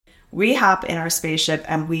we hop in our spaceship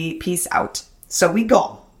and we peace out. So we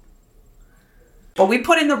go. But we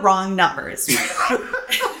put in the wrong numbers. You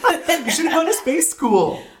should have gone to space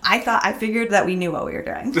school. I figured that we knew what we were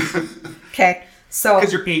doing. Okay, so...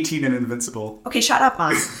 Because you're 18 and invincible. Okay, shut up,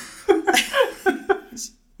 Mom.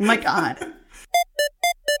 Oh my God.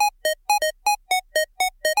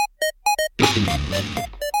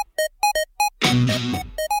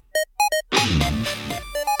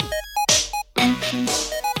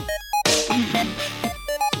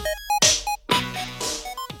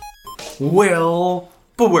 Well,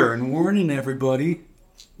 beware and warning, everybody.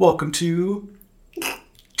 Welcome to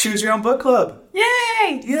Choose Your Own Book Club.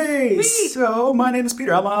 Yay! Yay! Whee! So, my name is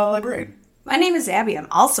Peter. I'm a librarian. My name is Abby. I'm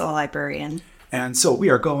also a librarian. And so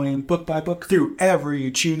we are going book by book through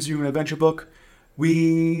every Choose Your Own Adventure book.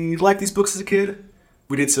 We liked these books as a kid.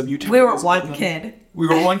 We did some YouTube. We were one kid. We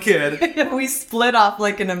were one kid. We split off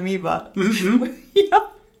like an amoeba. Mm-hmm. Yep.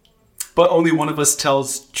 But only one of us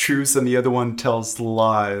tells truth and the other one tells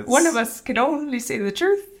lies. One of us can only say the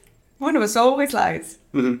truth. One of us always lies.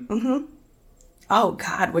 Mm-hmm. Mm-hmm. Oh,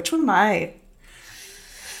 God. Which one am I?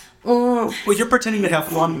 Well, you're pretending to have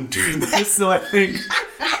fun doing this, so I think...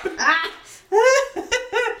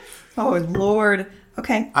 Oh, Lord.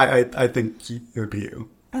 Okay. I think it would be you.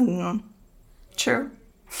 True.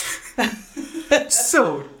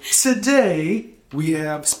 So, today we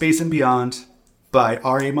have Space and Beyond by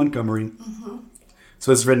R.A. Montgomery. Mm-hmm.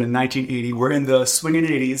 So it's written in 1980. We're in the swinging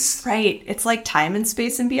 80s. Right. It's like Time and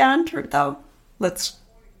Space and Beyond, though.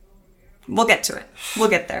 We'll get to it. We'll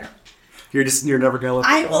get there. You're never going to let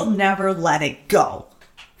I will never let it go.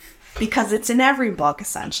 Because it's in every book,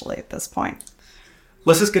 essentially, at this point.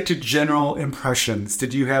 Let's just get to general impressions.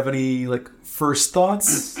 Did you have any, first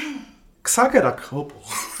thoughts? Because I got a couple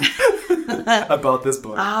about this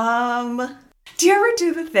book. Do you ever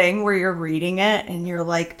do the thing where you're reading it and you're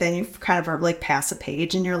like, then you kind of are pass a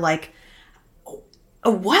page and you're like,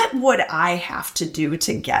 what would I have to do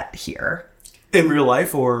to get here? In real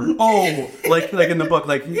life or, like in the book?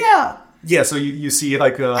 Yeah. Yeah, so you see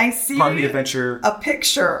I see part of the adventure. A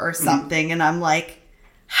picture or something, and I'm like,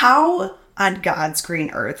 how on God's green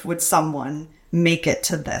earth would someone make it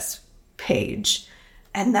to this page?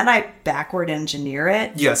 And then I backward engineer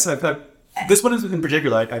it. Yes, I thought this one in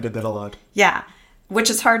particular, I did that a lot. Yeah, which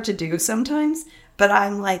is hard to do sometimes, but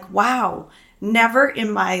I'm like, wow, never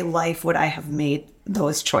in my life would I have made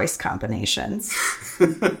those choice combinations.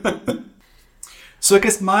 So I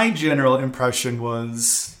guess my general impression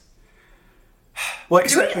was... Well,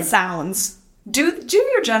 do it in sounds. Do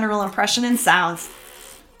your general impression in sounds.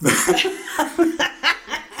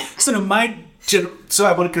 So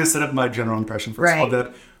I want to set up my general impression first of all,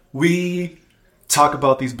 that we talk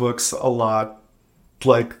about these books a lot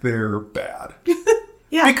like they're bad.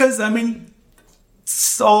 Yeah. Because,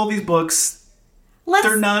 all these books,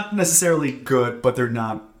 they're not necessarily good, but they're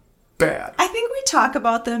not bad. I think we talk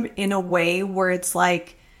about them in a way where it's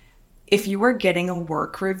like, if you were getting a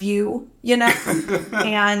work review,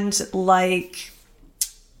 and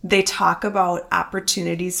they talk about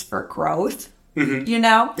opportunities for growth, and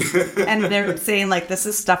they're saying this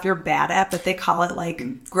is stuff you're bad at, but they call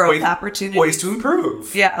it growth opportunities. Ways to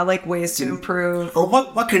improve. Yeah, ways to improve. Or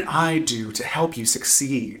what can I do to help you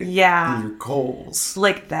succeed in your goals?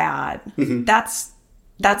 Like that. Mm-hmm.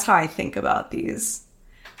 That's how I think about these.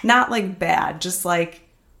 Not bad, just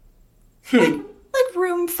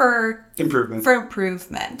room for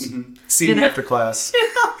improvement. Mm-hmm. See me after class.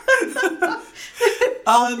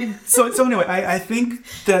 So anyway, I think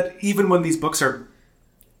that even when these books aren't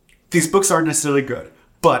necessarily good,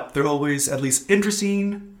 but they're always at least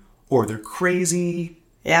interesting, or they're crazy.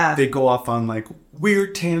 Yeah. They go off on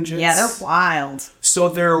weird tangents. Yeah, they're wild. So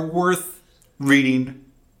they're worth reading.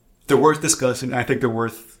 They're worth discussing. I think they're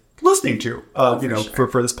worth listening to, sure.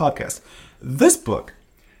 for this podcast. This book,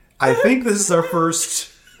 I think this is our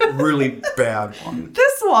first really bad one.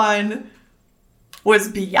 This one was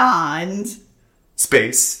beyond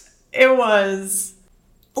space. It was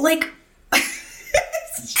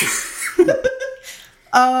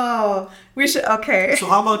oh, we should, okay. So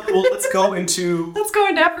how about, let's go into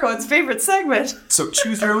everyone's favorite segment. So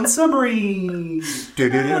choose your own summary.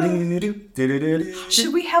 Should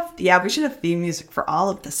we have theme music for all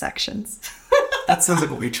of the sections. That sounds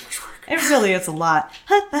like way too much work. It really is a lot.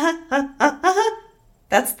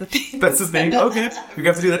 That's the theme. That's the thing. Okay. We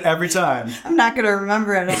have to do that every time. I'm not going to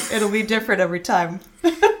remember it. It'll be different every time.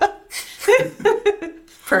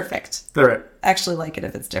 Perfect. All right. I actually like it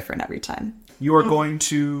if it's different every time. You are going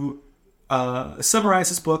to summarize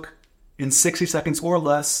this book in 60 seconds or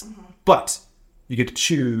less, but you get to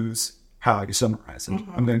choose how you summarize it.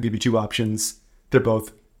 I'm going to give you two options. They're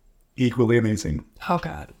both equally amazing. Oh,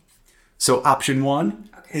 God. So option 1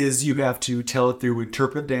 is you have to tell it through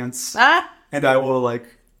interpretive dance. Ah! And I will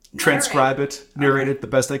transcribe it, narrate it the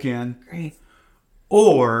best I can. Great.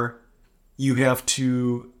 Or you have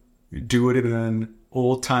to do it in an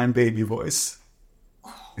old-time baby voice.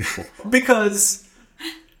 Because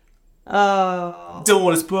don't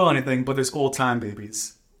want to spoil anything, but there's old-time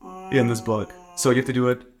babies in this book. So you have to do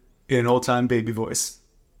it in an old-time baby voice.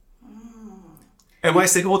 And when I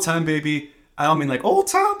say old-time baby, I don't mean like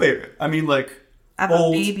old-time baby. I mean like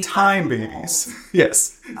old-time babies.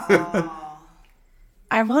 Yes.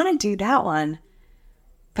 I want to do that one,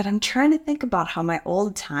 but I'm trying to think about how my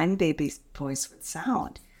old-time baby's voice would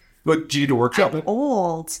sound. But do you need to workshop it?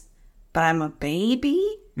 Old, but I'm a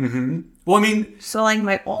baby? Mm-hmm. Well, I mean... So, like,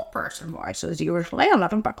 my old person voice is usually a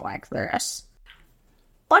little bit like this.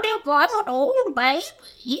 But if I'm an old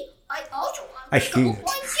baby, I also want I hate it.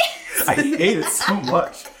 I hate it so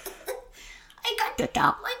much. I got to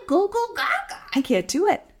talk like Google Gaga. I can't do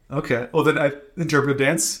it. Okay. Well, then I interpret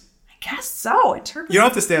dance. I guess so. Interpret. You don't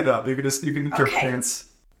have to stand up. You can interpret dance.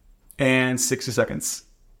 And 60 seconds.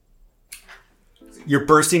 You're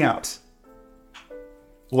bursting out.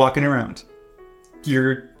 Walking around.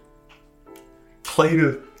 You're playing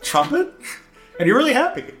a trumpet. And you're really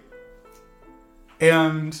happy.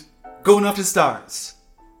 And going up to stars.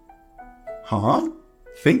 Huh?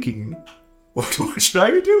 Thinking. What should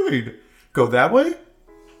I be doing? Go that way?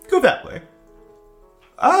 Go that way.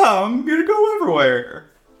 I'm gonna go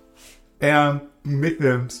everywhere. And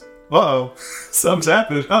uh-oh. Something's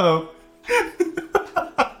happened. Uh-oh.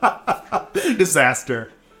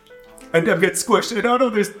 Disaster. And I'm getting squished. And oh no,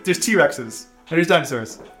 there's T-Rexes. And there's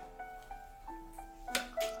dinosaurs.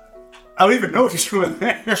 I don't even know what you're doing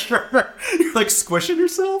there. You're like squishing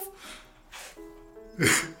yourself?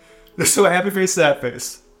 So happy face, sad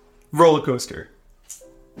face. Roller coaster.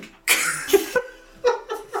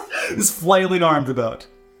 This flailing arms about.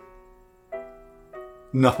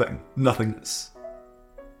 Nothing. Nothingness.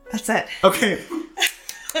 That's it. Okay.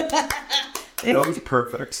 That was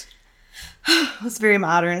perfect. It was very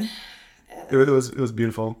modern. It was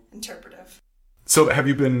beautiful. Interpretive. So have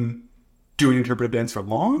you been doing interpretive dance for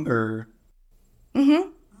long, or? Mm-hmm.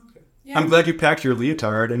 Okay. Yeah. I'm glad you packed your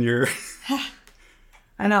leotard and your...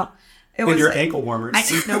 I know. And your ankle warmers. I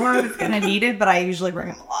didn't know where I was going to need it, but I usually bring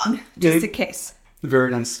them along, just in case.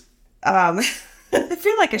 Very nice. I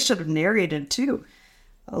feel like I should have narrated, too.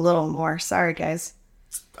 A little more. Sorry, guys.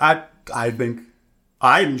 I think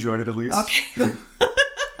I enjoyed it, at least. Okay.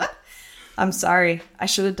 I'm sorry. I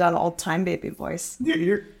should have done old-time baby voice.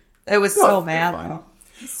 It was so bad.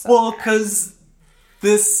 Well, because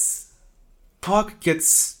this talk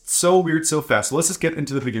gets so weird so fast. So let's just get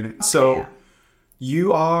into the beginning. Okay, so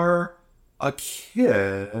you are a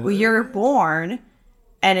kid. Well, you're born,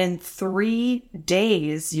 and in 3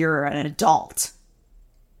 days, you're an adult.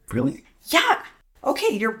 Really? Yeah.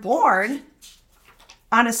 Okay, you're born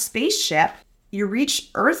on a spaceship. You reach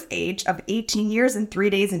Earth age of 18 years and 3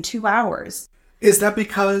 days and 2 hours. Is that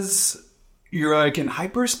because you're like in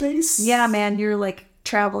hyperspace? Yeah, man, you're like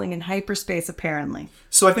traveling in hyperspace, apparently.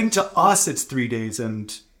 So I think to us it's 3 days and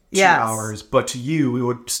 2 hours, but to you it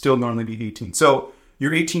would still normally be 18. So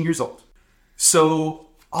you're 18 years old. So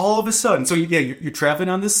all of a sudden, you're traveling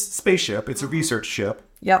on this spaceship. It's a research ship.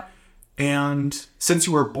 Yep. And since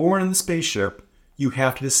you were born in the spaceship, you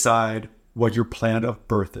have to decide what your planet of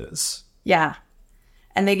birth is. Yeah.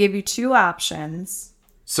 And they give you 2 options.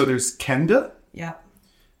 So there's Kenda. Yeah.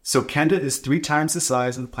 So Kenda is 3 times the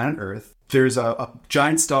size of the planet Earth. There's a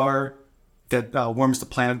giant star that warms the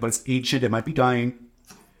planet, but it's ancient. It might be dying.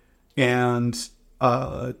 And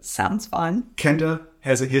sounds fun. Kenda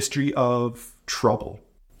has a history of trouble.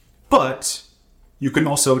 But you can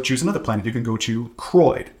also choose another planet. You can go to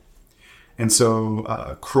Croyd. And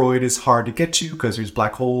so Croyd is hard to get to because there's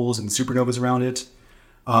black holes and supernovas around it.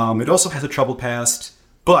 It also has a troubled past,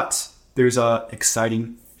 but there's a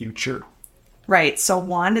exciting future. Right. So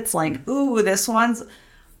one, it's like, ooh, this one's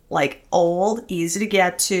like old, easy to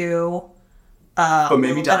get to, but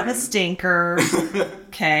maybe a bit of a stinker.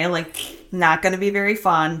 Okay, like not going to be very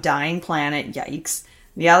fun. Dying planet. Yikes.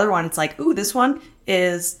 The other one, it's like, ooh, this one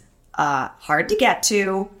is hard to get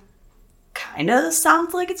to. Kind of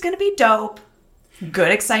sounds like it's going to be dope.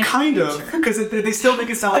 Good, exciting. Kind of, because they still make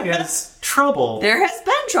it sound like it has trouble. There has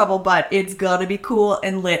been trouble, but it's going to be cool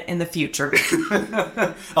and lit in the future.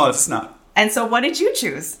 Oh, it's not. And so what did you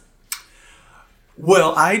choose?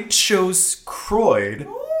 Well, I chose Croyd.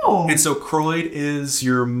 Oh. And so Croyd is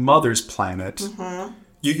your mother's planet. Mm-hmm.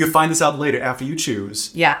 You find this out later after you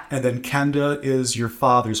choose. Yeah. And then Kenda is your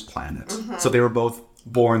father's planet. Mm-hmm. So they were both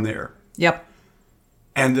born there. Yep.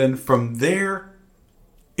 And then from there,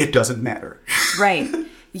 it doesn't matter. Right.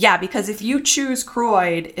 Yeah, because if you choose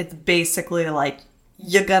Croyd, it's basically like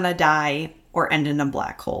you're gonna die or end in a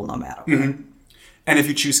black hole no matter what. Mm-hmm. And if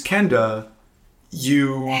you choose Kenda,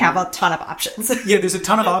 you have a ton of options. Yeah, there's a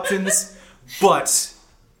ton of options, but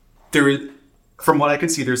from what I can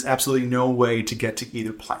see, there's absolutely no way to get to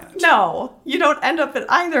either planet. No, you don't end up at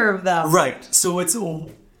either of them. Right. So it's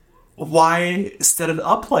why set it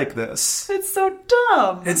up like this? It's so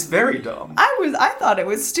dumb. It's very dumb. I thought it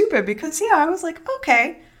was stupid because I was like,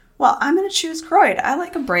 okay, well, I'm going to choose Croyd. I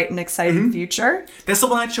like a bright and exciting future. That's the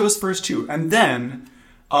one I chose first too. And then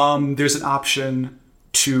there's an option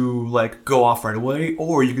to like go off right away,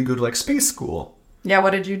 or you can go to like space school. Yeah,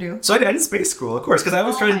 what did you do? So I did space school, of course, because I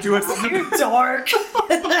was trying to do it. You dork.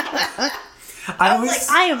 I was like,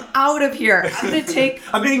 I am out of here.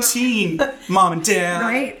 I'm 18, Mom and Dad.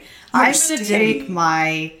 Right? I'm going to take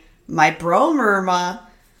my bro Murma,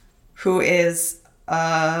 who is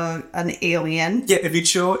an alien. Yeah, if you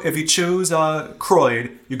chose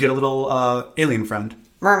Croyd, you get a little alien friend.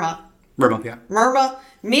 Murma, yeah. Murma.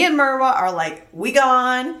 Me and Murma are like, we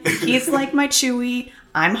gone. He's like my Chewie.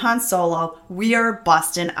 I'm Han Solo. We are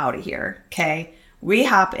busting out of here. Okay? We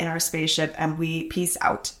hop in our spaceship and we peace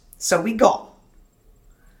out. So we go.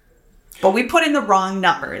 But we put in the wrong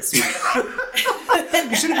numbers. You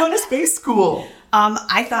should have gone to space school.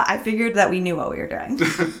 I figured that we knew what we were doing.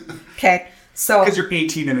 Okay, so because you're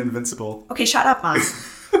 18 and invincible. Okay, shut up, Mom.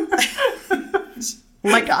 Oh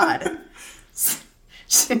my God,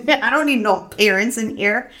 I don't need no parents in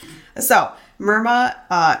here. So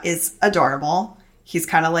Murma is adorable. He's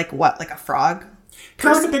kind of like a frog.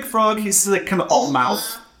 Kind of like a big frog. He's like kind of all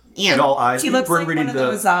mouth. And all eyes. He looks like one of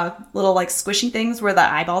those little like squishy things where the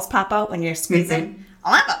eyeballs pop out when you're squeezing.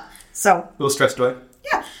 I love them. So a little stressed toy.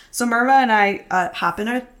 Yeah. So Murma and I hop in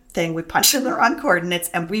a thing. We punch in the wrong coordinates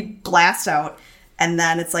and we blast out. And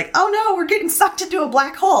then it's like, oh no, we're getting sucked into a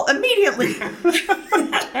black hole immediately.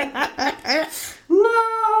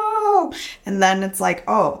 No. And then it's like,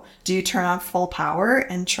 oh, do you turn on full power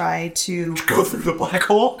and try to go through the black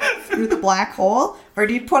hole? Through the black hole? Or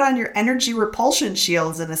do you put on your energy repulsion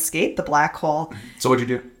shields and escape the black hole? So what'd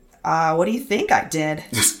you do? What do you think I did?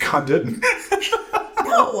 Just God didn't.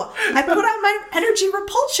 No, I put on my energy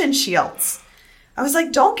repulsion shields. I was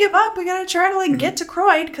like, don't give up. We got to try to get to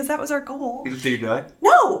Croyd because that was our goal. Did you die?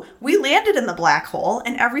 No, we landed in the black hole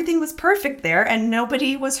and everything was perfect there and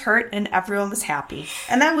nobody was hurt and everyone was happy.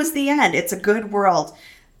 And that was the end. It's a good world.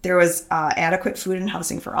 There was adequate food and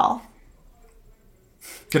housing for all.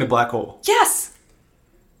 In a black hole? Yes.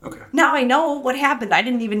 Okay. Now I know what happened. I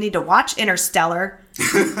didn't even need to watch Interstellar.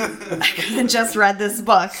 I could have just read this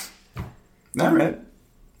book. All right.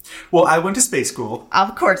 Well, I went to space school.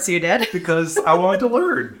 Of course you did. Because I wanted to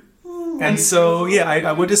learn. And so, yeah,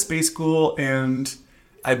 I went to space school and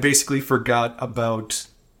I basically forgot about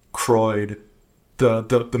Croyd,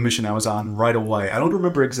 the mission I was on right away. I don't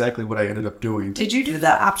remember exactly what I ended up doing. Did you do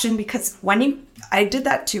the option? Because I did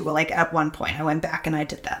that too. Like at one point, I went back and I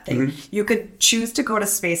did that thing. Mm-hmm. You could choose to go to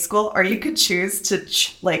space school or you could choose to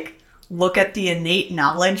look at the innate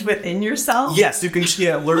knowledge within yourself. Yes, you can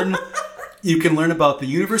learn. You can learn about the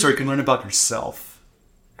universe or you can learn about yourself.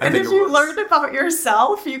 And if you learned about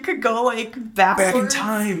yourself, you could go back in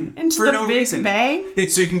time into for the no Big reason. Bang.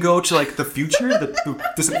 So you can go to the future,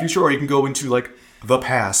 the distant future, or you can go into the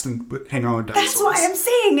past and hang around with dinosaurs. That's why I'm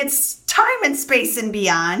saying it's time and space and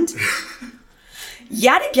beyond.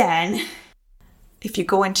 Yet again, if you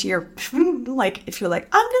go into your if you're like,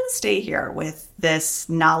 I'm gonna stay here with this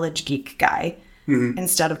knowledge geek guy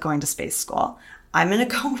instead of going to space school, I'm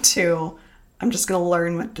just gonna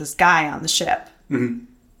learn with this guy on the ship. Mm-hmm.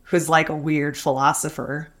 Who's like a weird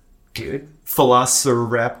philosopher. Dude.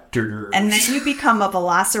 Velociraptor. And then you become a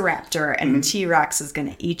velociraptor and the T-Rex is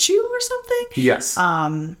going to eat you or something? Yes.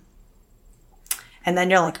 And then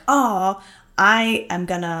you're like, oh, I am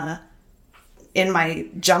going to, in my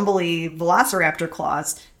jumbly velociraptor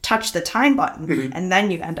claws, touch the time button. Mm-hmm. And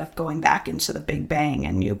then you end up going back into the Big Bang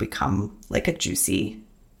and you become like a juicy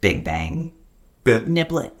Big Bang bit.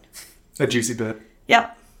 Niblet. A juicy bit.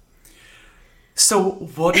 Yep. So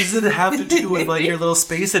what does it have to do with your little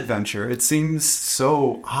space adventure? It seems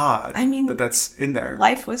so odd that's in there.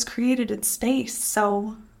 Life was created in space,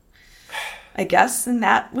 so I guess in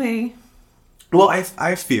that way. Well,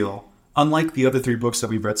 I feel, unlike the other 3 books that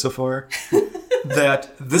we've read so far,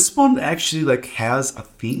 that this one actually has a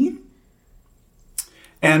theme.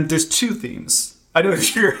 And there's 2 themes. I know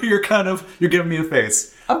you're giving me a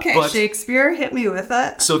face. Okay, but Shakespeare, hit me with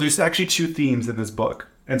it. So there's actually 2 themes in this book.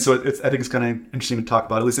 And so I think it's kind of interesting to talk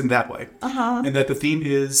about, at least in that way. Uh-huh. And that the theme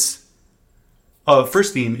is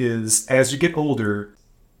First theme is, as you get older,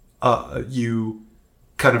 you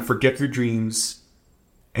kind of forget your dreams,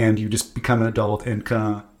 and you just become an adult and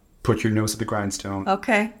kind of put your nose at the grindstone.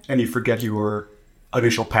 Okay. And you forget your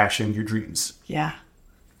initial passion, your dreams. Yeah.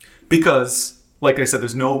 Because, like I said,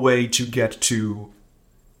 there's no way to get to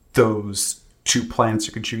those 2 planets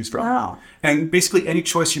you can choose from. Wow. And basically any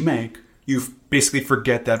choice you make, you basically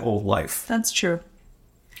forget that old life. That's true.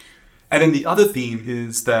 And then the other theme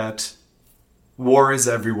is that war is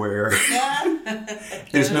everywhere.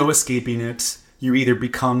 There's no escaping it. You either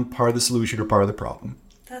become part of the solution or part of the problem.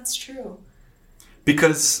 That's true.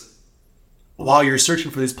 Because while you're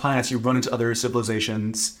searching for these planets, you run into other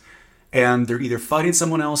civilizations, and they're either fighting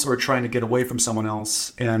someone else or trying to get away from someone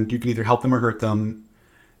else, and you can either help them or hurt them,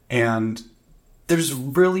 and there's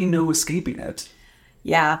really no escaping it.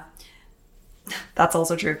 Yeah. That's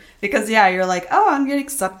also true. Because, yeah, you're like, oh, I'm getting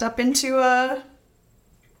sucked up into a...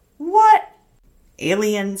 What?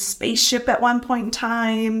 Alien spaceship at one point in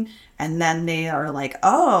time. And then they are like,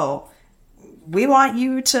 oh, we want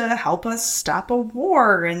you to help us stop a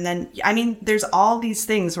war. And then, I mean, there's all these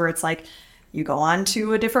things where it's like, you go on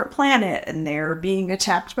to a different planet and they're being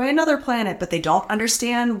attacked by another planet, but they don't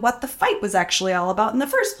understand what the fight was actually all about in the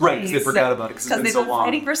first place. Right, because they forgot about it because they've been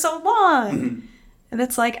fighting for so long. Mm-hmm. And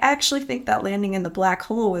it's like, I actually think that landing in the black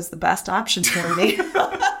hole was the best option for me.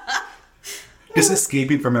 Just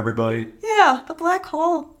escaping from everybody. Yeah, the black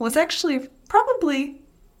hole was actually probably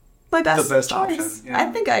my best choice. Option, yeah. I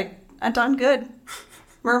think I've done good.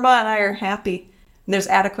 Myrma and I are happy. And there's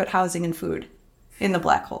adequate housing and food in the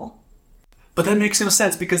black hole. But that makes no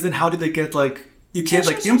sense, because then how did they get, like, you can't,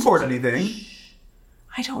 like, import anything.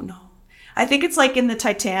 I don't know. I think it's like in the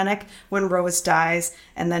Titanic when Rose dies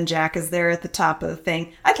and then Jack is there at the top of the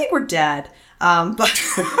thing. I think we're dead. But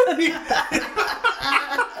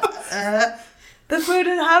the food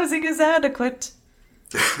and housing is adequate.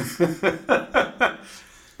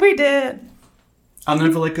 We did. I'll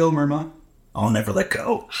never let go, Myrma. I'll never let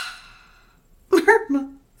go.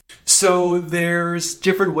 Myrma. So there's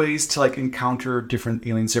different ways to, like, encounter different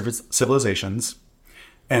alien civilizations.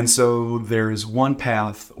 And so there's one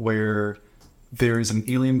path where there's an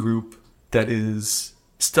alien group that is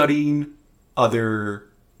studying other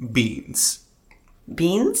beings.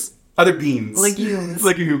 Beans? Other beings. Legumes.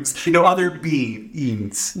 Legumes. You know, other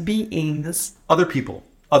beings. Beings. Other people.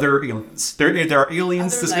 Other aliens. There are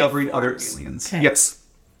aliens other discovering other aliens. Okay. Yes.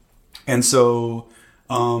 And so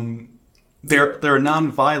they're a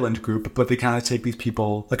non-violent group, but they kind of take these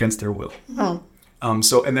people against their will. Oh.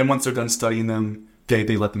 And then once they're done studying them,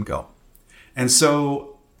 they let them go. And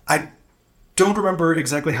so I don't remember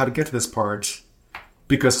exactly how to get to this part,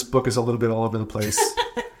 because this book is a little bit all over the place.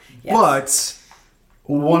 Yes. But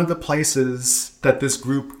one of the places that this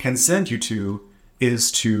group can send you to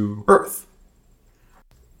is to Earth.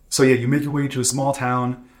 So yeah, you make your way to a small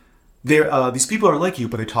town. These people are like you,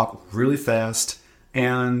 but they talk really fast,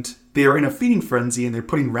 and they are in a feeding frenzy, and they're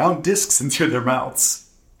putting round discs into their mouths.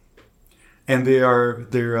 And they're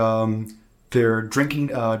drinking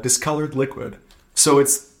discolored liquid. So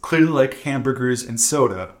it's clearly like hamburgers and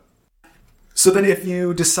soda. So then if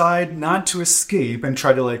you decide not to escape and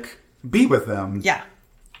try to, like, be with them... Yeah.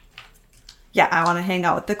 Yeah, I want to hang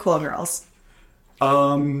out with the cool girls.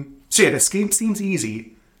 So yeah, escape seems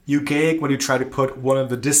easy. You gag when you try to put one of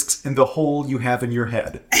the discs in the hole you have in your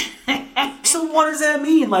head. So what does that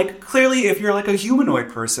mean? Like, clearly if you're, like, a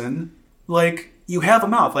humanoid person, like, you have a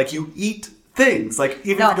mouth. Like, you eat things. Like,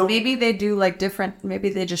 even if you don't... maybe they do, like, different... Maybe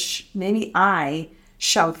they just... maybe I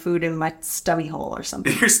shove food in my stomach hole or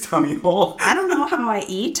something. Your stomach hole? I don't know how I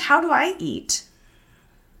eat. How do I eat?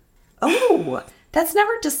 Oh, that's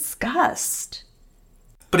never discussed.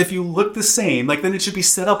 But if you look the same, like, then it should be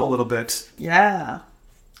set up a little bit. Yeah.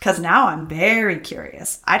 Because now I'm very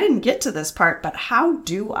curious. I didn't get to this part, but how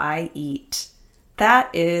do I eat? That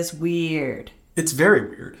is weird. It's very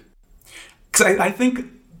weird. Because I think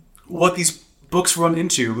what these books run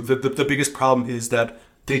into, the biggest problem is that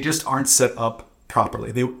they just aren't set up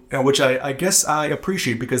properly. Which I guess I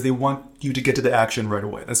appreciate, because they want you to get to the action right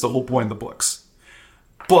away. That's the whole point of the books.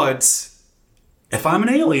 But if I'm an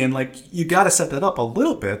alien, like, you got to set that up a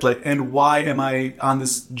little bit. Like, and why am I on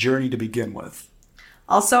this journey to begin with?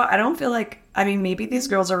 Also, I don't feel like, I mean, maybe these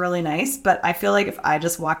girls are really nice, but I feel like if I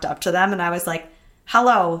just walked up to them and I was like,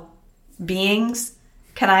 hello, beings,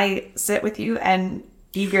 can I sit with you and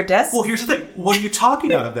eat your disc? Well, here's the thing. What are you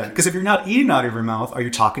talking out of then? Because if you're not eating out of your mouth, are you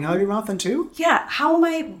talking out of your mouth then too? Yeah. How am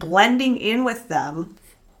I blending in with them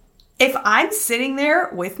If I'm sitting there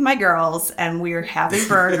with my girls and we're having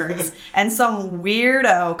burgers and some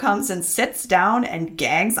weirdo comes and sits down and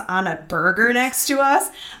gags on a burger next to us,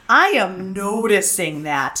 I am noticing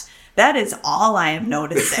that. That is all I am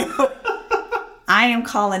noticing. I am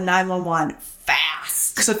calling 911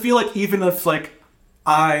 fast. Because I feel like even if, like,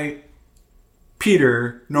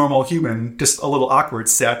 Peter, normal human, just a little awkward,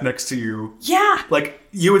 sat next to you. Yeah. Like,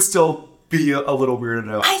 you would still be a little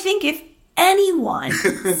weirded out. I think if anyone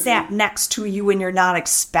sat next to you and you're not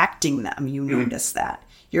expecting them, you notice that.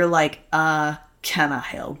 You're like, can I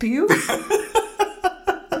help you?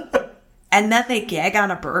 And then they gag on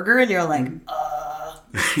a burger and you're like,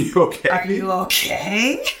 Are you okay? Are you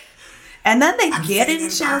okay? And then they get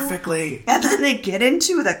into perfectly. And then they get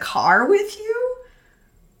into the car with you,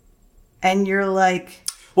 and you're like,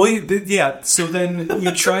 well, yeah. So then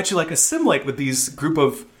you try to, like, assimilate with these group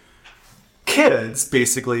of kids,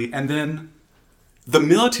 basically, and then the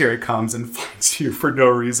military comes and finds you for no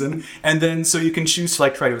reason, and then so you can choose to,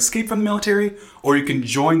 like, try to escape from the military, or you can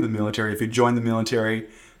join the military. If you join the military,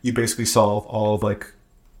 you basically solve all of, like,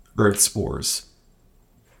 Earth's wars.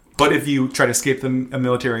 But if you try to escape the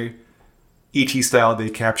military, E.T. style, they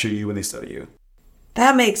capture you and they study you.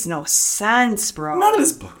 that makes no sense, bro. None of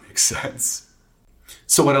this book makes sense.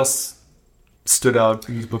 So what else stood out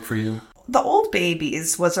in this book for you? The Old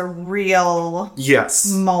Babies was a real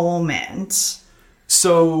moment.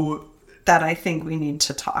 So that I think we need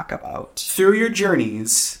to talk about. Through your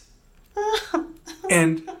journeys,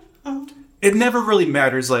 and it never really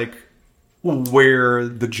matters, like, where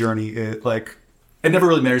the journey is. Like, it never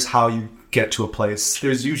really matters how you get to a place.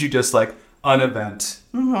 There's usually just, like, an event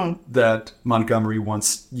that Montgomery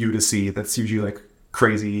wants you to see that's usually, like,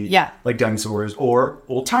 crazy, like dinosaurs or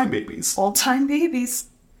old-time babies. Old-time babies.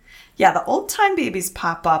 Yeah, the old-time babies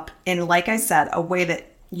pop up in, like I said, a way that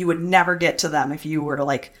you would never get to them if you were to,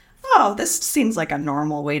 like, oh, this seems like a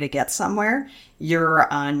normal way to get somewhere.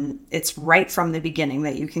 It's right from the beginning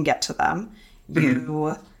that you can get to them.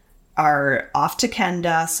 You are off to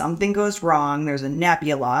Kenda, something goes wrong, there's a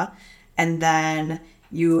nebula, and then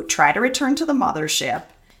you try to return to the mothership.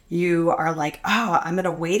 You are like, oh, I'm going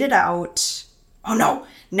to wait it out. Oh, no.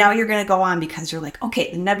 Now you're going to go on because you're like,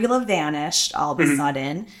 okay, the nebula vanished all of a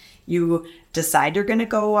sudden. You decide you're going to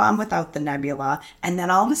go on without the nebula, and then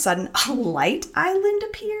all of a sudden a light island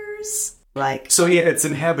appears. So yeah, it's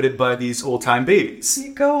inhabited by these old-time babies.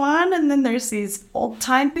 You go on, and then there's these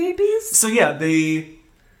old-time babies. So yeah, they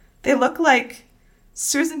look like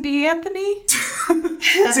Susan B. Anthony.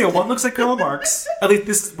 So yeah, one looks like Karl Marx. At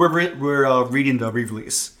least we're reading the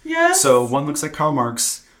re-release. Yes. So one looks like Karl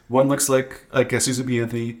Marx. One looks like Susan B.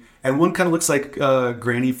 Anthony. And one kind of looks like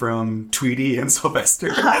Granny from Tweety and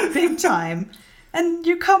Sylvester. Big time. And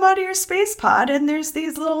you come out of your space pod, and there's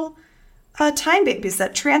these little time babies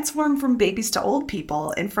that transform from babies to old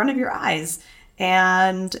people in front of your eyes.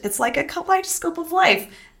 And it's like a kaleidoscope of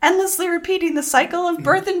life, endlessly repeating the cycle of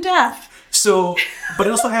birth and death. So, but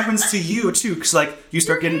it also happens to you, too, because, like, you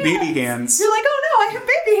start getting baby hands. You're like, oh, no, I have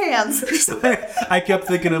baby hands. So I kept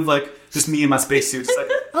thinking of, like, just me in my spacesuit. It's like,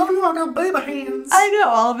 oh, no, I got baby hands. I know,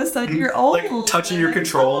 all of a sudden you're old. Like, touching your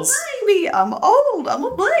controls. I'm a baby. I'm old. I'm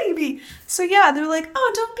a baby. So, yeah, they're like,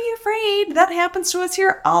 oh, don't be afraid. That happens to us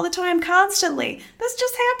here all the time, constantly. This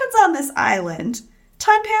just happens on this island.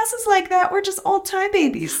 Time passes like that. We're just old-time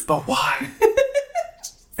babies. But why?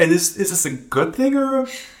 And is this a good thing or a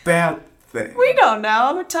bad thing? We don't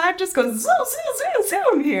know. The time just goes zoom, zoom, zoom,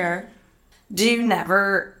 zoom here. Do you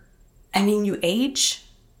never... I mean, you age...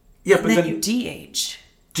 Yeah, and but then you de-age.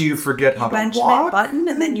 Do you forget how to Benjamin walk? Button,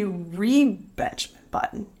 and then you re-Benjamin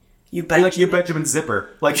Button. You Benjamin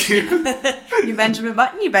Zipper. Like you... You Benjamin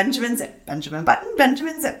Button, you Benjamin Zip. Benjamin Button,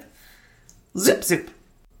 Benjamin Zip. Zip, zip.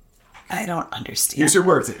 I don't understand. Use your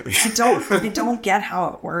words, Abby. I don't get how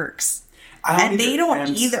it works. And they don't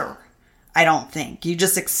either. I don't think. You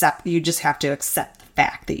just have to accept the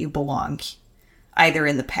fact that you belong either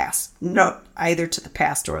in the past. No, either to the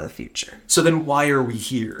past or the future. So then why are we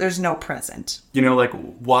here? There's no present. You know, like,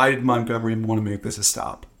 why did Montgomery want to make this a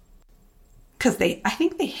stop? Because I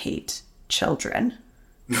think they hate children.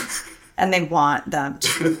 And they want them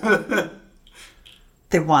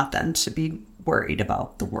to be worried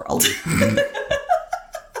about the world.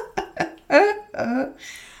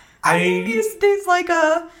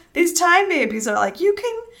 These time babies are like, you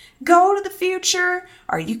can go to the future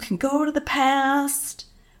or you can go to the past,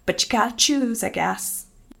 but you gotta choose, I guess.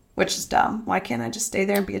 Which is dumb. Why can't I just stay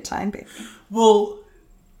there and be a time baby? Well,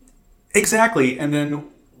 exactly. And then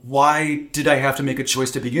why did I have to make a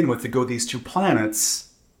choice to begin with to go these two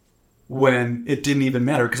planets when it didn't even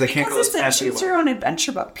matter because I can't go as Because fast. it's your own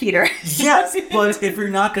adventure book, Peter. Yes, but if you're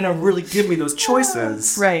not going to really give me those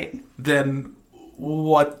choices, Right. then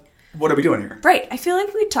what are we doing here? Right. I feel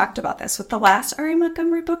like we talked about this with the last R.A.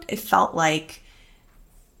 Montgomery book. It felt like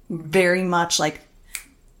very much like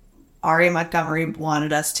R.A. Montgomery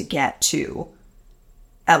wanted us to get to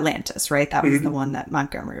Atlantis, right? That was the one that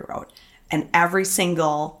Montgomery wrote. And every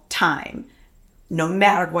single time, no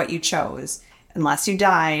matter what you chose, unless you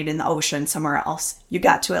died in the ocean somewhere else, you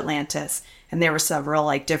got to Atlantis. And there were several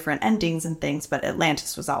like different endings and things, but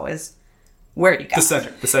Atlantis was always where you got. The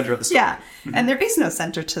center of the story. Yeah. And there is no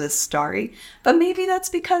center to this story. But maybe that's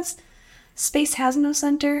because space has no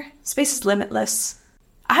center. Space is limitless.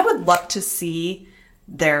 I would love to see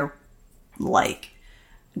their, like,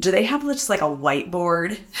 do they have just like a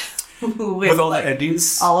whiteboard with all the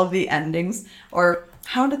endings? All of the endings? Or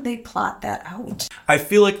how did they plot that out? I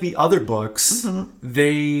feel like the other books,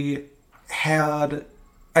 they had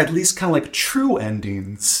at least kind of like true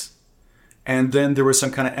endings. And then there were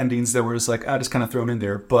some kind of endings that were just like, just kind of thrown in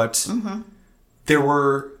there. But there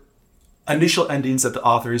were initial endings that the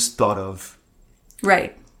authors thought of.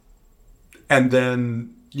 Right. And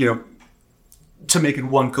then, to make it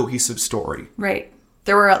one cohesive story. Right.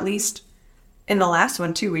 There were at least, in the last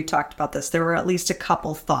one too, we talked about this, there were at least a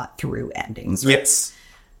couple thought through endings. Right? Yes.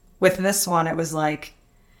 With this one, it was like,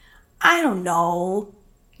 I don't know,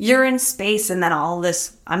 you're in space and then all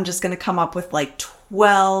this, I'm just going to come up with like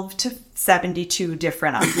 12 to 72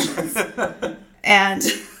 different options. And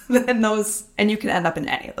then and you can end up in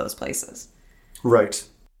any of those places. Right.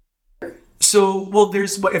 So, well,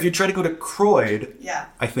 if you try to go to Croyd, yeah,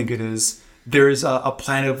 I think it is, there's a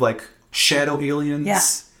planet of like shadow aliens. Yeah.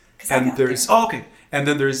 And there's, and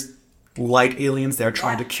then there's light aliens that are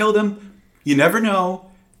trying to kill them. You never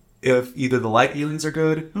know if either the light aliens are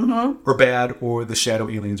good or bad, or the shadow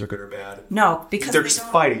aliens are good or bad. No, because they're just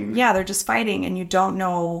fighting. Yeah, they're just fighting, and you don't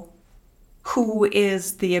know who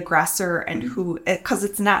is the aggressor and who, because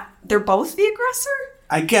it's not, they're both the aggressor?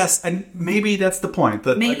 I guess, and maybe that's the point.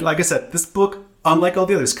 But like I said, this book, unlike all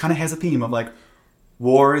the others, kind of has a theme of like,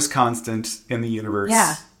 war is constant in the universe.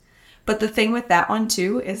 Yeah. But the thing with that one,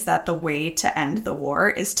 too, is that the way to end the war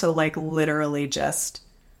is to, like, literally just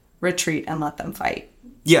retreat and let them fight.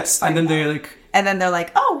 Yes, and then they're like... And then they're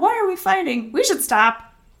like, oh, why are we fighting? We should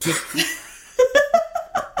stop.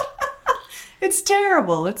 It's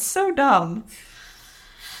terrible. It's so dumb.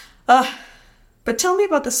 But tell me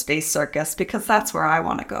about the space circus, because that's where I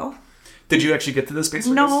want to go. Did you actually get to the space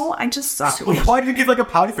circus? No, I just saw it. Why did you give like a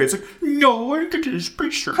pouty face? Like, no, I didn't get to the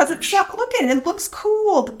space circus. Because it's not, look at it. It looks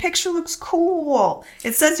cool. The picture looks cool.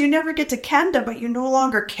 It says you never get to Kenda, but you no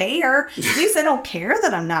longer care. At least I don't care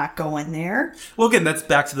that I'm not going there. Well, again, that's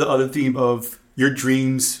back to the other theme of your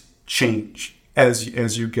dreams change as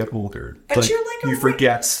you get older. But you're like you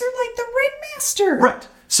forget. You're like the ringmaster. Right.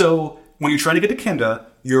 So when you're trying to get to Kenda,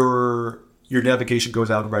 your navigation goes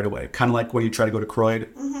out right away. Kind of like when you try to go to Croyd.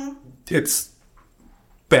 It's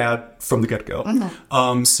bad from the get-go.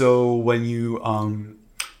 So when you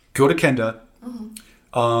go to Kenda,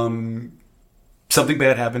 something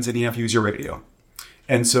bad happens and you have to use your radio.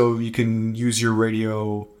 And so you can use your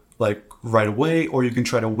radio like right away, or you can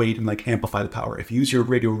try to wait and like amplify the power. If you use your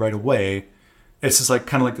radio right away, it's just like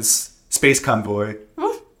kind of like this space convoy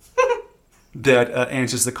that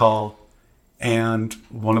answers the call. And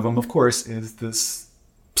one of them, of course, is this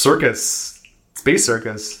space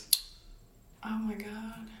circus. Oh my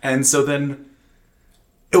god. And so then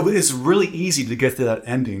it's really easy to get to that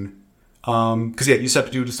ending. Because you just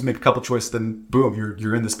have to just make a couple choices, then boom,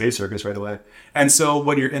 you're in the space circus right away. And so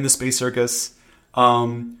when you're in the space circus,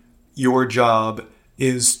 your job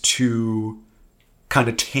is to kind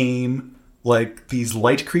of tame like these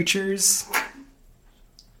light creatures.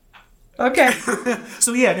 Okay.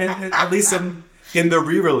 So and at least in the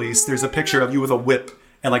re-release, there's a picture of you with a whip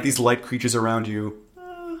and like these light creatures around you.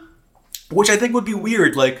 Which I think would be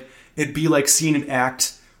weird. Like, it'd be like seeing an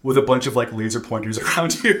act with a bunch of like laser pointers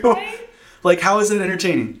around you. Right? Like, how is it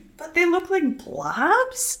entertaining? But they look like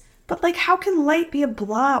blobs? But like, how can light be a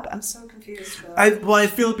blob? I'm so confused. I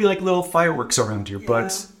feel it'd be like little fireworks around you,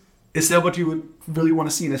 but is that what you would really want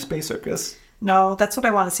to see in a space circus? No, that's what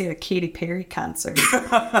I want to see at a Katy Perry concert.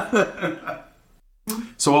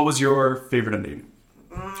 So what was your favorite ending?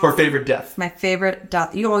 Or favorite death? My favorite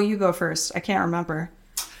death. You go first. I can't remember.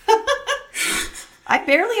 I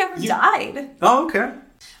barely ever died. Oh, okay.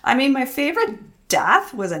 I mean, my favorite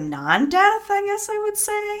death was a non-death, I guess I would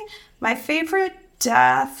say. My favorite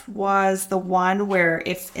death was the one where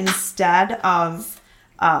if instead of,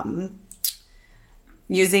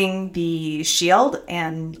 using the shield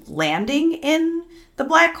and landing in the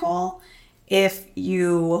black hole, if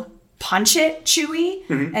you punch it, Chewie,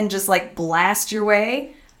 and just like blast your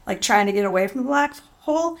way, like trying to get away from the black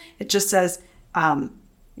hole, it just says,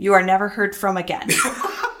 you are never heard from again.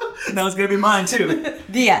 That was going to be mine, too.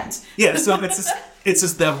 The end. Yeah, so it's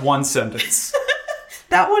just that one sentence.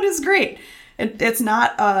 That one is great. It's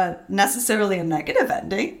not necessarily a negative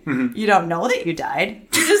ending. You don't know that you died.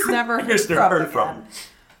 You just never heard from.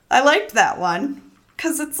 I liked that one.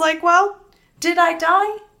 Because it's like, well, did I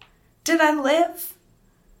die? Did I live?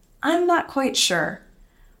 I'm not quite sure.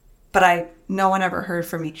 But no one ever heard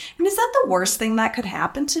from me. And is that the worst thing that could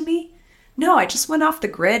happen to me? No, I just went off the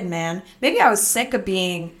grid, man. Maybe I was sick of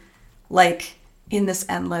being, like, in this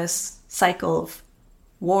endless cycle of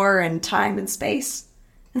war and time and space.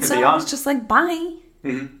 And so I was just like, bye.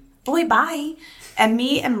 Boy, bye. And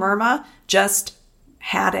me and Myrma just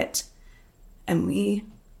had it. And we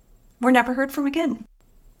were never heard from again.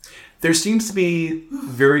 There seems to be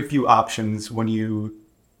very few options when you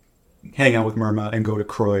hang out with Myrma and go to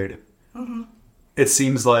Croyd. It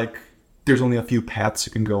seems like there's only a few paths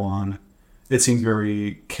you can go on. It seems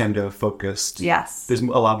very Kenda focused. Yes. There's a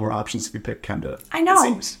lot more options if you pick Kenda. I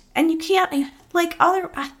know. And you can't, like,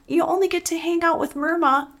 you only get to hang out with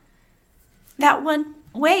Myrma that one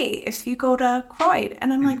way if you go to Croyd.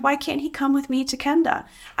 And I'm like, why can't he come with me to Kenda?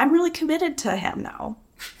 I'm really committed to him now.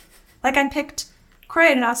 Like, I picked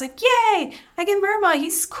Croyd and I was like, yay, I get Myrma,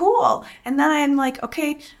 he's cool. And then I'm like,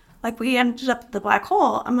 okay, like, we ended up at the black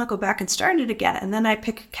hole. I'm going to go back and start it again. And then I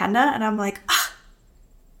pick Kenda and I'm like,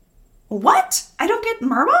 what? I don't get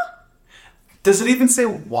Myrma? Does it even say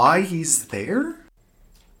why he's there?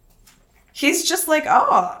 He's just like,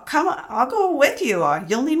 oh, come on, I'll go with you.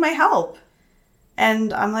 You'll need my help.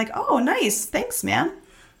 And I'm like, oh, nice. Thanks, man.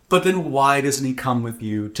 But then why doesn't he come with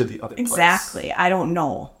you to the other place? Exactly. I don't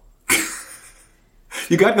know.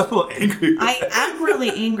 You got a little angry with it. I am really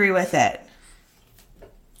angry with it.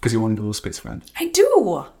 Because you wanted a little space friend. I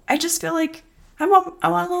do. I just feel like I want a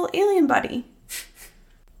little alien buddy.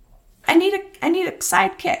 I need a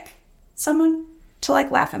sidekick. Someone to,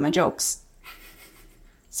 like, laugh at my jokes.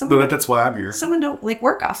 But that's why I'm here. Someone to, like,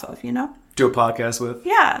 work off of, you know? Do a podcast with.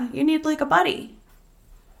 Yeah, you need, like, a buddy.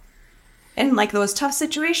 And, like, those tough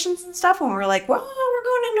situations and stuff when we're like, well, we're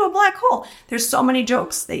going into a black hole. There's so many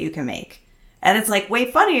jokes that you can make. And it's, like,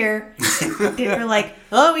 way funnier if you're like,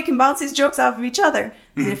 oh, we can bounce these jokes off of each other.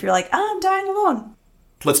 And if you're like, oh, I'm dying alone.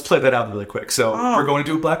 Let's play that out really quick. So, we're going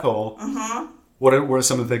into a black hole. What are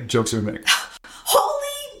some of the jokes we make?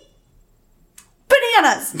 Holy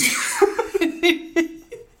bananas!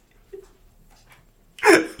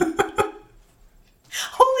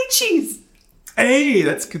 Holy cheese! Hey,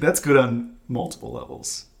 that's good on multiple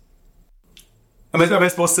levels. Am I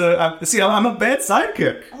supposed to... see, I'm a bad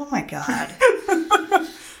sidekick. Oh my god.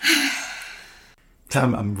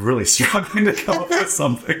 I'm really struggling to come up with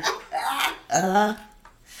something.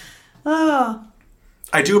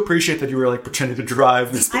 I do appreciate that you were, like, pretending to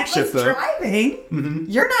drive this ship, though. Driving?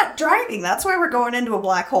 You're not driving. That's why we're going into a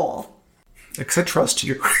black hole. Because I trust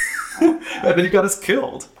you. And then you got us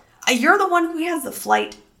killed. You're the one who has the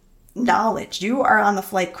flight knowledge. You are on the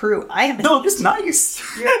flight crew. No, it's nice.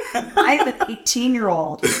 I have an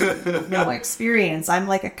 18-year-old. No experience. I'm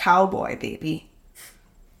like a cowboy, baby.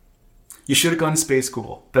 You should have gone to space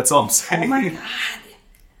school. That's all I'm saying. Oh my god.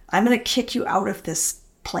 I'm going to kick you out of this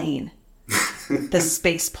plane. This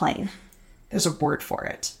space plane. There's a word for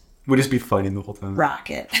it. We'd just be fighting the whole time.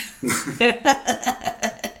 Rocket.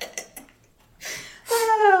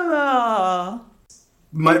 Oh.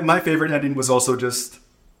 My favorite ending was also just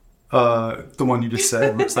the one you just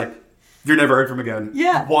said. It's like, you're never heard from again.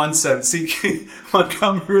 Yeah. One sentence. See,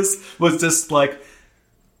 Montgomery was just like,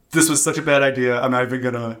 this was such a bad idea. I'm not even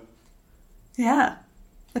gonna. Yeah.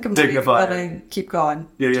 Like I'm dignified. But I keep going.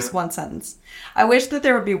 Yeah, just one sentence. I wish that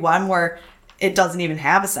there would be one where it doesn't even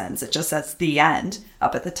have a sentence. It just says the end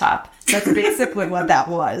up at the top. That's basically what that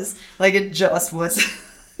was. Like, it just was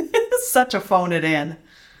such a phone it in.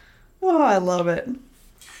 Oh, I love it.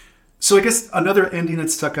 So I guess another ending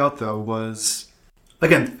that stuck out, though, was,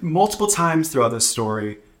 again, multiple times throughout this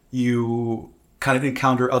story, you kind of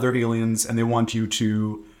encounter other aliens and they want you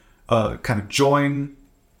to kind of join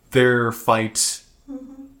their fight,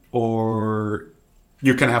 or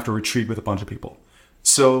you're going to have to retreat with a bunch of people.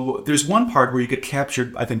 So there's one part where you get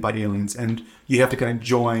captured, I think, by aliens, and you have to kind of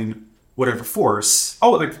join whatever force.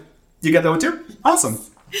 Oh, like, you got that one too? Awesome.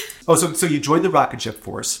 Oh, so you joined the rocket ship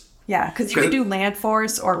force. Yeah, because you can do land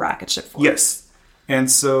force or rocket ship force. Yes. And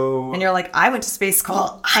so... And you're like, I went to space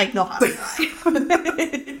school. I know how to fly.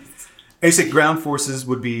 And you say ground forces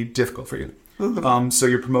would be difficult for you. So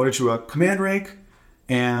you're promoted to a command rank,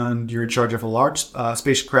 and you're in charge of a large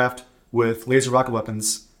spacecraft with laser rocket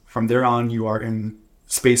weapons. From there on, you are in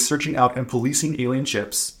space searching out and policing alien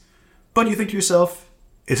ships. But you think to yourself,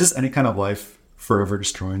 is this any kind of life? Forever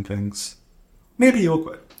destroying things? Maybe you'll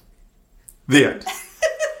quit. The end.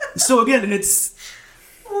 So again, it's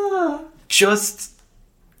just...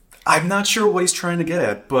 I'm not sure what he's trying to get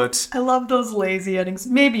at, but... I love those lazy endings.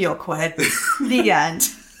 Maybe you'll quit. The end.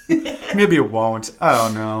 Maybe it won't. I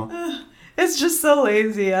don't know. It's just so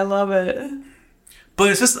lazy. I love it. But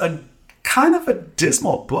it's just a kind of a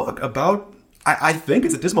dismal book about... I think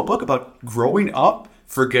it's a dismal book about growing up,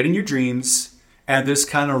 forgetting your dreams, and this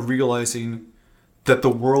kind of realizing that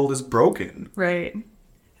the world is broken. Right.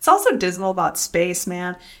 It's also dismal about space,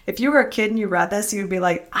 man. If you were a kid and you read this, you'd be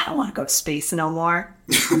like, I don't want to go to space no more.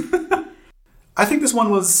 I think this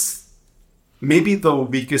one was maybe the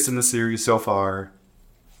weakest in the series so far.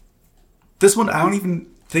 This one, I don't even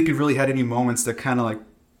think it really had any moments that kind of like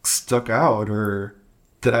stuck out or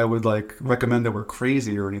that I would like recommend that were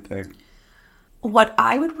crazy or anything. What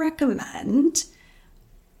I would recommend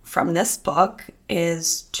from this book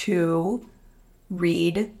is to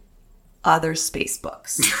read other space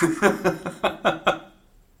books.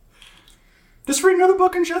 Just read another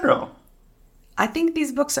book in general. I think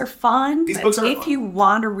these books are fun. If you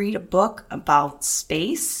want to read a book about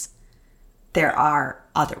space, there are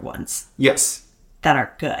other ones. Yes. That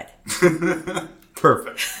are good.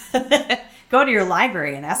 Perfect. Go to your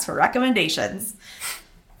library and ask for recommendations.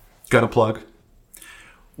 Got a plug.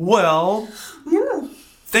 Well,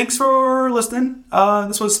 thanks for listening.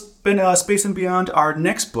 This was been Space and Beyond. Our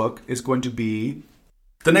next book is going to be...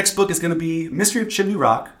 The next book is going to be Mystery of Chimney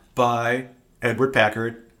Rock by Edward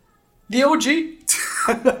Packard. The OG.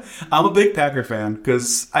 I'm a big Packard fan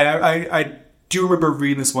because I do remember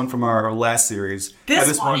reading this one from our last series.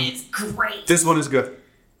 This one is great. This one is good.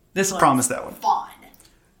 This one Promise that one. Fun.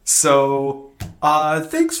 So,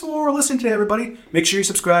 thanks for listening today, everybody. Make sure you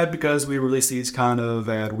subscribe because we release these kind of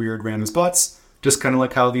at weird random spots. Just kind of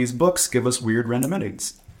like how these books give us weird random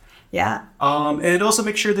endings. Yeah. And also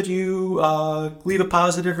make sure that you leave a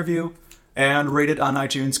positive review and rate it on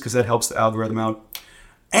iTunes because that helps the algorithm out.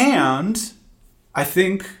 And I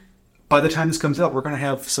think by the time this comes out, we're going to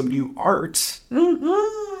have some new art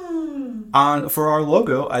for our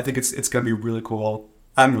logo. I think it's going to be really cool.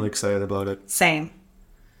 I'm really excited about it. Same.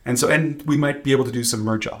 And we might be able to do some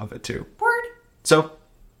merch off of it too. Word. So,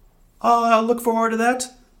 look forward to that.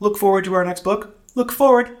 Look forward to our next book. Look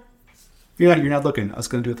forward. You're not looking. I was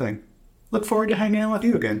going to do a thing. Look forward to hanging out with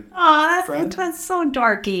you again. Aw, that's so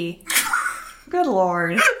darky. Good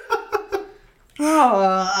Lord.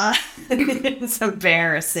 Oh, it's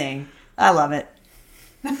embarrassing. I love it.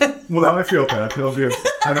 Well, now I feel bad. I feel good.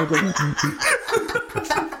 I don't think...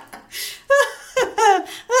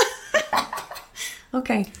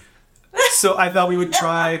 Okay. So I thought we would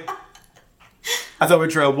try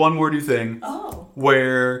one more new thing. Oh.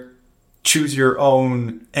 Where choose your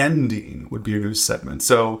own ending would be a new segment.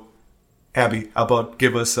 So, Abby, how about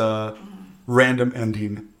give us a random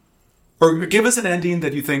ending? Or give us an ending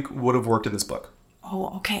that you think would have worked in this book.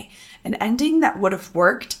 Oh, okay. An ending that would have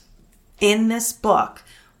worked in this book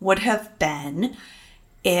would have been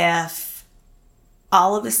if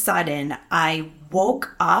all of a sudden I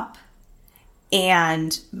woke up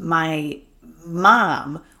and my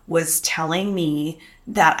mom was telling me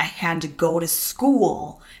that I had to go to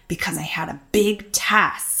school because I had a big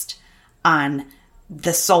test on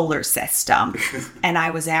the solar system. And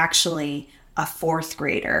I was actually a fourth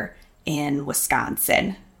grader in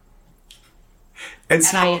Wisconsin. And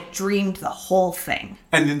I had dreamed the whole thing.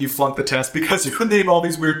 And then you flunked the test because you couldn't name all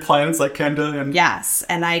these weird planets like Kenda and... Yes,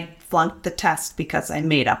 and I flunked the test because I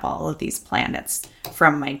made up all of these planets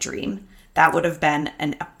from my dream. That would have been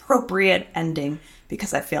an appropriate ending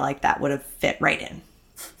because I feel like that would have fit right in.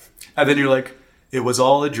 And then you're like, it was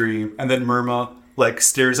all a dream. And then Myrma, like,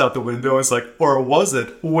 stares out the window and is like, or was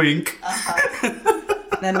it? Wink.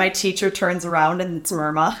 Then my teacher turns around and it's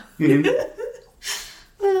Myrma. Mm-hmm.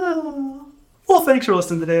 Well, thanks for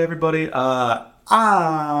listening today, everybody.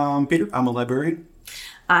 I'm Peter. I'm a librarian.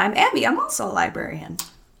 I'm Abby. I'm also a librarian.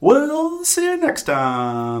 We'll see you next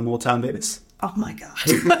time, old town babies. Oh, my God.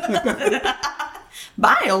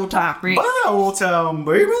 Bye, old town babies. Bye, old town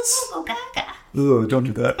babies. Okay. Ugh, don't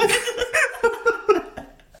do that.